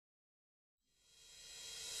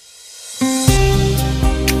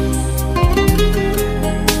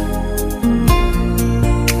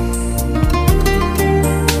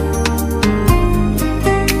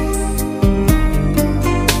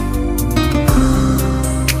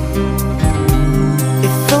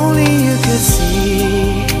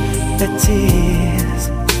the tears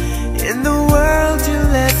in the world you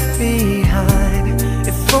left behind.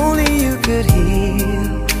 If only you could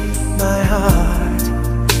heal my heart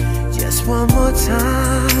just one more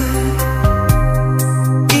time.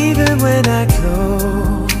 Even when I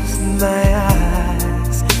close my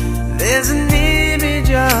eyes, there's an image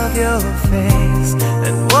of your face,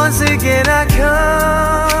 and once again I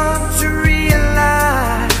come to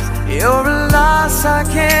realize you're a loss I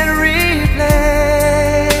can't replace.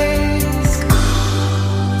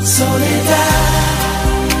 Soledad,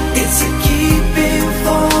 it's a keeping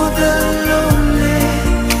for the lonely.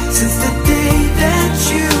 Since the day that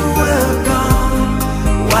you were gone,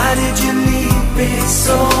 why did you leave me,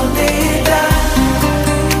 Soledad?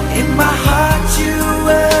 In my heart you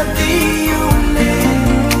were the only,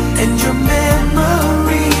 and your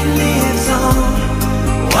memory lives on.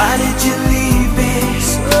 Why did you leave me,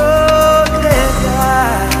 Soledad?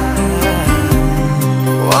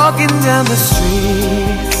 Walking down the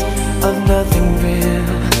streets of nothing real,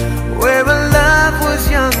 where our love was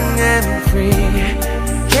young and free.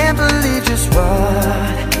 Can't believe just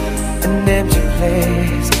what an empty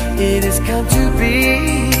place it has come to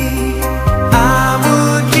be.